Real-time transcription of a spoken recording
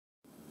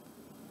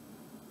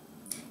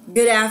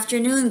Good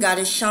afternoon,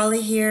 Goddess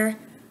Shalla here,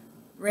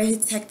 Hu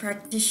Tek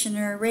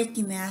Practitioner,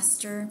 Reiki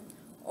Master,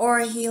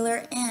 Aura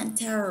Healer, and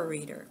Tarot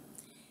Reader.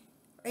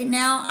 Right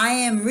now, I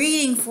am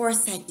reading for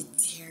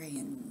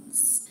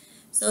Sagittarians.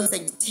 So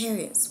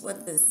Sagittarius,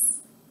 what does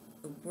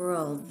the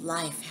world,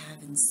 life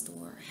have in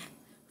store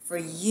for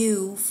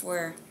you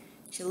for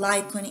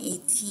July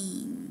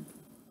 2018?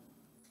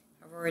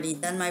 I've already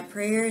done my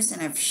prayers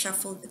and I've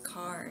shuffled the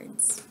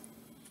cards.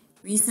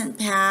 Recent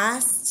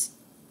past,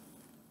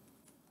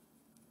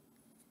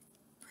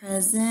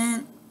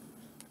 present,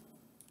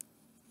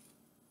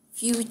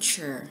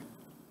 future.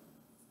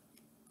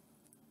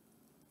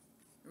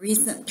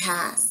 Recent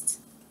past.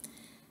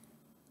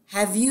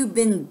 Have you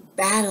been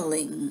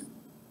battling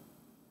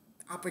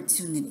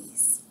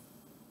opportunities?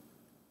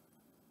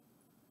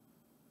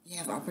 You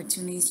have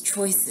opportunities,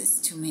 choices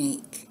to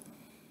make,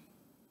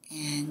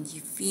 and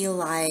you feel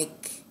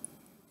like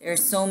there are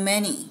so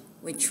many.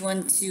 Which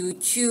one to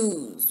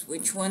choose?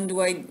 Which one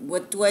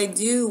what do I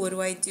do? What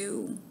do I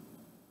do?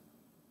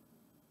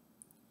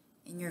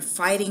 And you're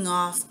fighting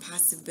off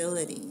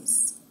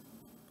possibilities.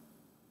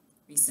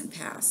 Recent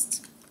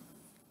past.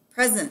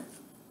 Present.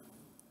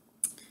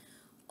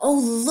 Oh,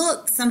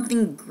 look,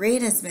 something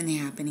great has been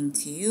happening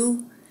to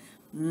you.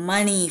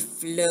 Money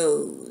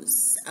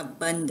flows,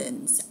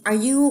 abundance. Are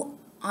you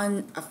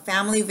on a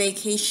family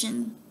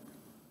vacation?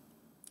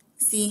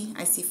 See,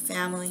 I see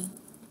family,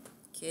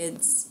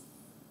 kids,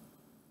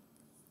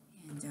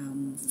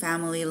 and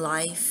family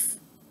life.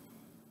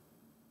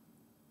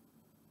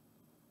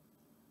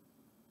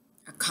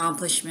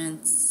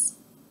 Accomplishments.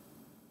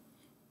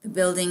 The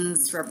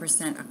buildings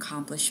represent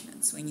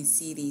accomplishments when you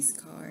see these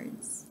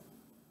cards.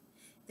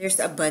 There's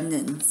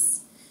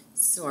abundance.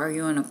 So are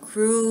you on a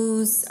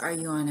cruise? Are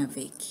you on a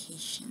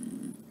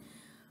vacation?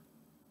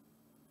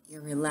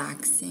 You're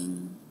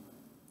relaxing.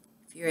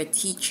 If you're a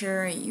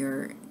teacher,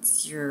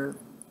 it's your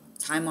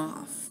time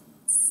off.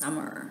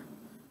 Summer.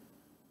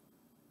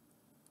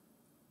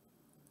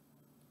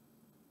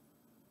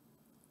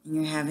 And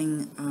you're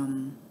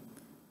having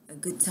a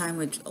good time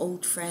with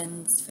old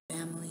friends,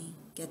 family,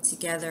 get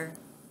together,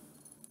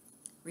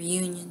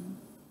 reunion.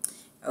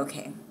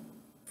 Okay,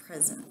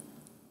 present.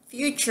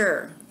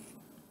 Future.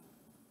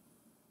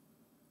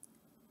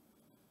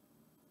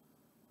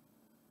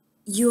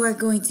 You are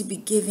going to be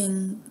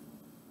giving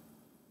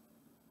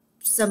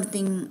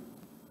something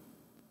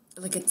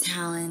like a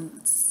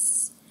talent,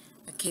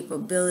 a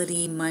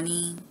capability,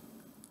 money,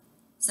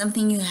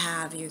 something you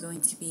have, you're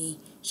going to be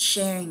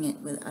sharing it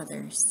with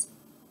others.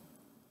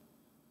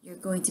 You're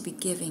going to be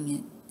giving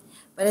it.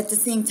 But at the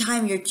same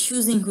time, you're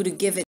choosing who to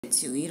give it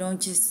to. You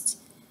don't just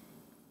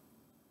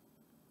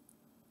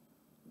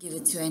give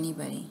it to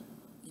anybody.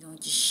 You don't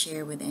just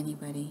share with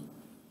anybody.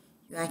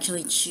 You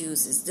actually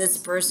choose, is this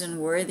person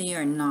worthy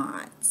or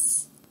not?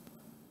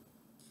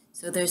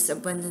 So there's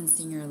abundance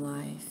in your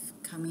life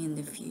coming in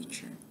the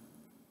future.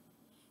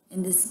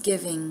 And this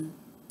giving,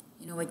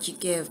 what you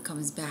give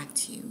comes back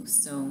to you.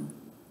 So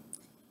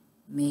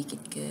make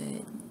it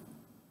good,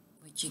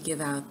 what you give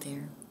out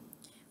there.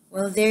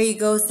 Well, there you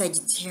go,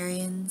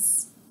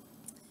 Sagittarians,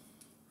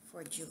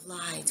 for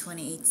July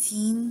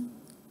 2018.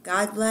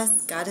 God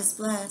bless, Goddess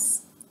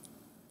bless.